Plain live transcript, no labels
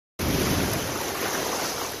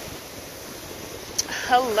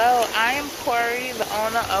Hello, I am Corey, the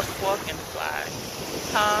owner of Fork and Fry.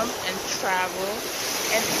 Come and travel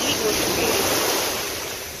and eat with me.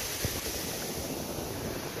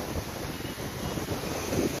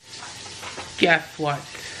 Guess what?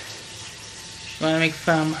 You want to make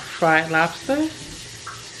some fried lobster?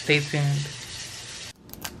 Stay tuned.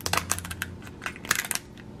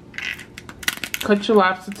 Cut your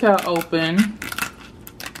lobster tail open.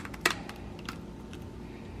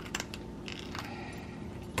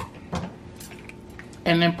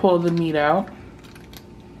 And then pull the meat out.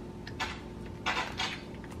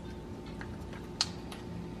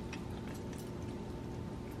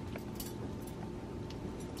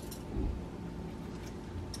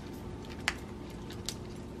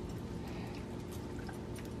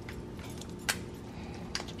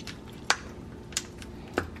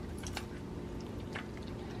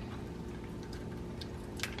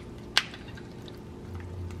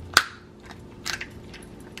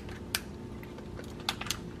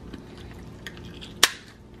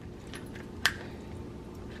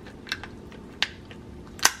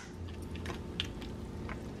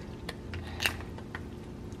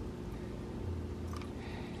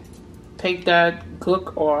 Take that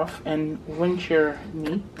gook off and rinse your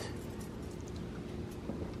meat.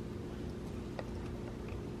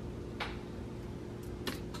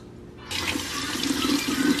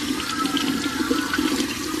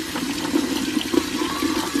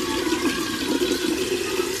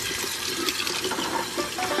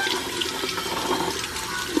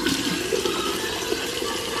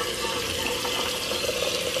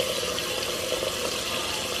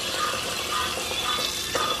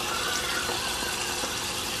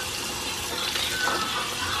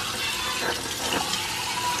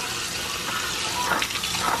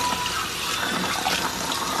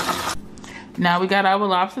 Now we got our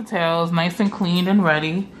lobster tails nice and cleaned and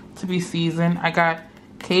ready to be seasoned. I got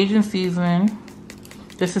Cajun seasoning.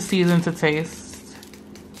 This is seasoned to taste.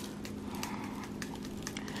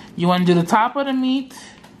 You want to do the top of the meat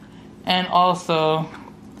and also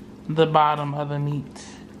the bottom of the meat.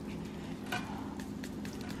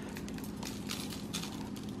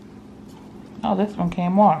 Oh, this one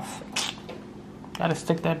came off. Gotta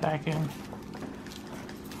stick that back in.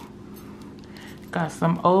 Got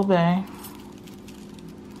some Old Bay.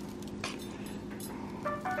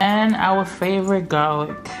 And our favorite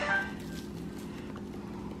garlic.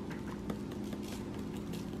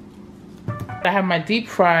 I have my deep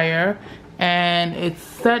fryer and it's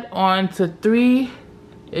set on to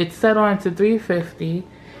 350.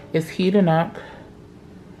 It's heating up.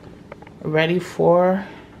 Ready for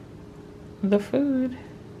the food.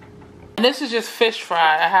 And this is just fish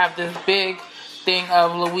fry. I have this big thing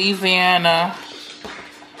of Louisiana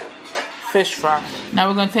fish fry. Now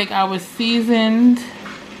we're gonna take our seasoned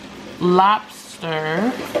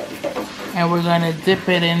lobster and we're gonna dip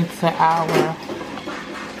it into our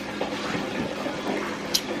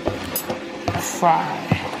fry.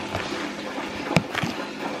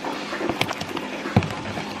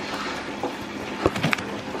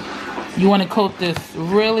 You want to coat this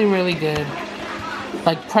really, really good.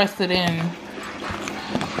 Like press it in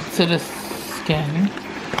to the skin.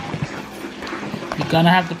 You're gonna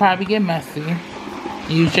have to probably get messy.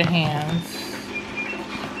 Use your hands.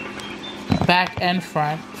 Back and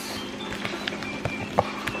front.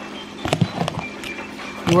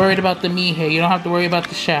 You're worried about the meat here. You don't have to worry about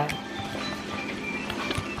the shell.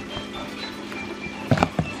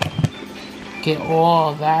 Get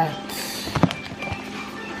all that.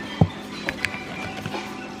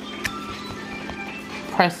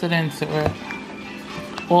 Press it into it.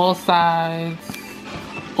 All sides.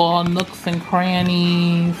 All nooks and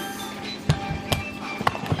crannies.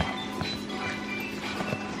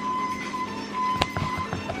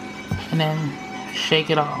 And then shake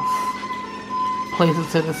it off. Place it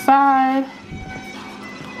to the side.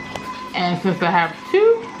 And since I have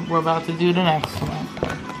two, we're about to do the next one.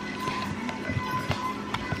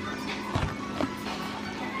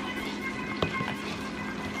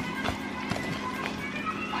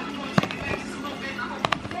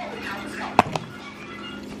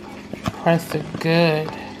 Press it good.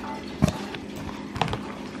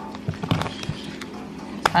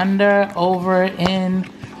 Under, over, in,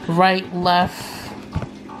 right, left.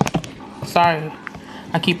 Sorry,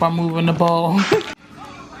 I keep on moving the bowl.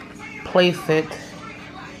 Place it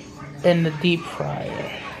in the deep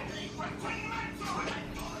fryer.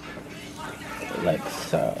 Like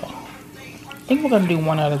so. I think we're gonna do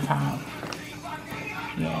one at a time.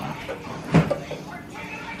 Yeah.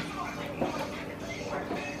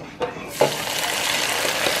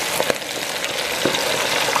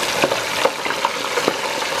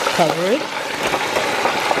 Cover it.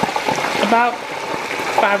 About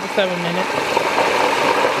 5 to 7 minutes.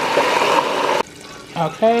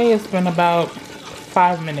 Okay, it's been about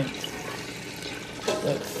 5 minutes.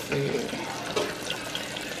 Let's see.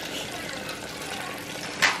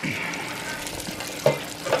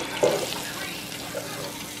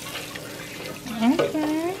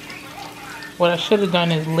 Okay. What I should have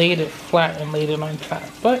done is laid it flat and laid it on top.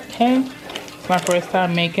 But hey, it's my first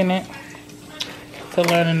time making it. It's a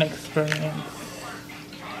learning experience.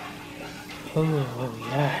 Oh,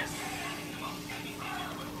 yes.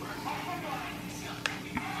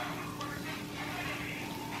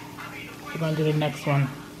 We're gonna do the next one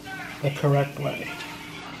the correct way.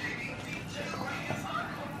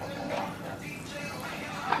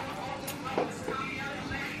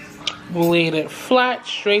 We'll lay it flat,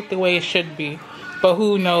 straight the way it should be. But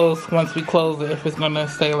who knows once we close it if it's gonna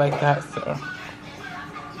stay like that, so.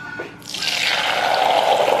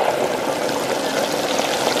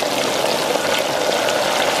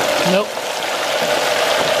 Nope.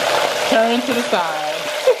 Turn to the side.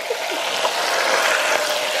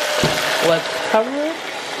 Let's cover it.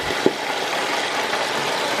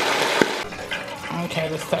 Okay,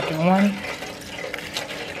 the second one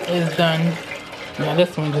is done. Now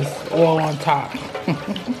this one just all on top.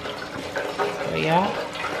 So yeah.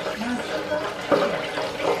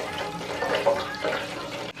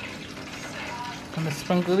 I'm gonna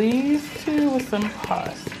sprinkle these too with some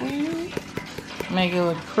parsley. Make it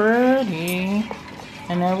look pretty.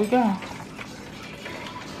 And there we go.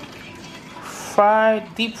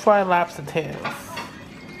 Deep fried lobster tails.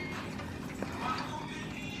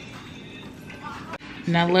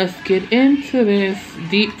 Now let's get into this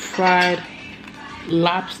deep fried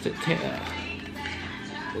lobster tail.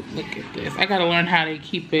 Look at this. I gotta learn how to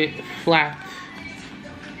keep it flat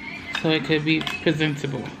so it could be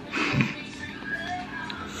presentable.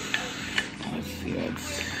 Let's see,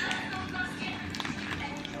 let's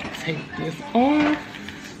take this off.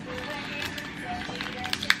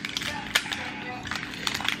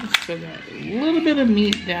 Still got a little bit of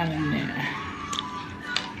meat down in there.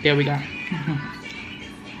 There we go.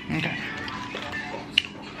 Okay.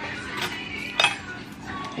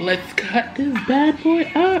 Let's cut this bad boy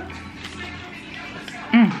up.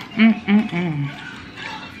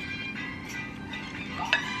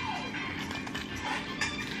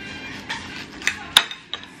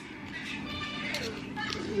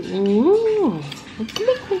 Ooh,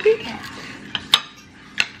 look what we got.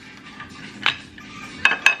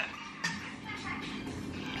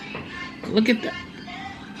 Look at that.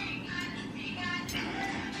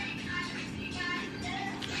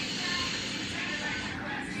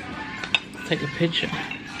 Let's take a picture.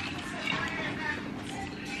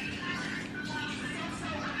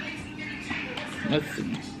 Let's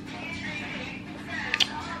see.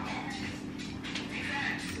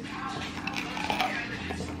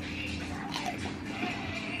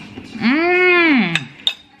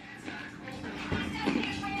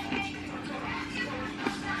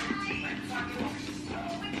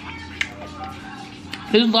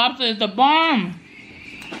 This lobster is the bomb.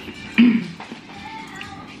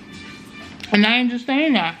 And I ain't just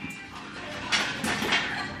saying that.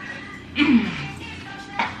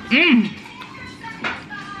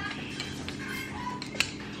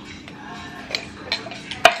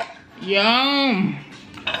 Yum.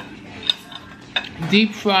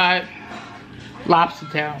 Deep fried lobster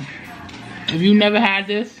tail. If you never had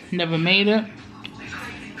this, never made it,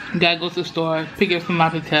 you gotta go to the store, pick up some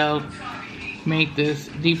lobster tails, make this,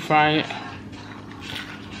 deep fry it.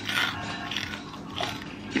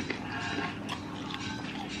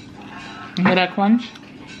 You hear that crunch?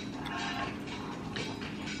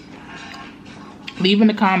 Leave in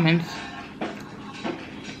the comments,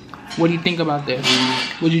 what do you think about this?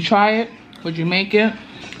 Would you try it? Would you make it?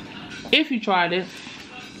 If you tried it,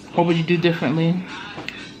 what would you do differently?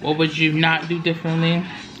 What would you not do differently?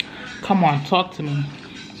 Come on, talk to me.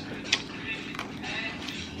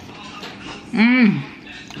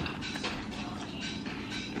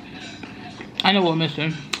 I know what we're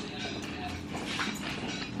missing.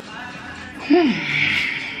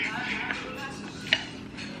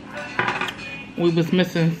 We was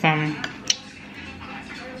missing some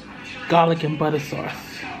garlic and butter sauce.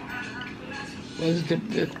 Let's dip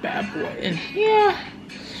this bad boy in here.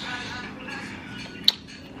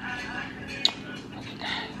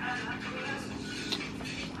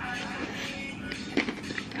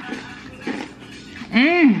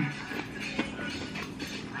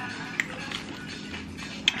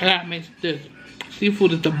 I gotta mix this.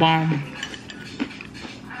 Seafood is the bomb.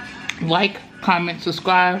 Like, comment,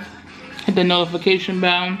 subscribe, hit the notification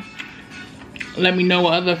bell. Let me know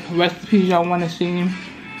what other recipes y'all want to see.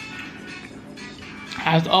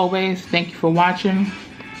 As always, thank you for watching.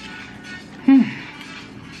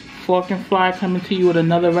 Fork and Fry coming to you with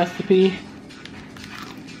another recipe.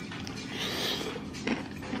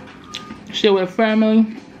 Share with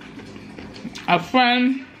family, a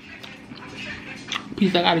friend.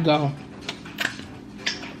 Peace, I gotta go.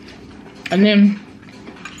 And then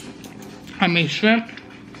I made shrimp.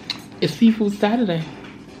 It's Seafood Saturday.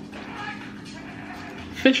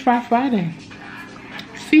 Fish Fry Friday.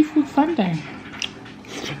 Seafood Sunday.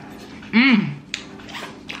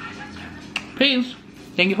 Peace.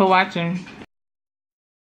 Thank you for watching.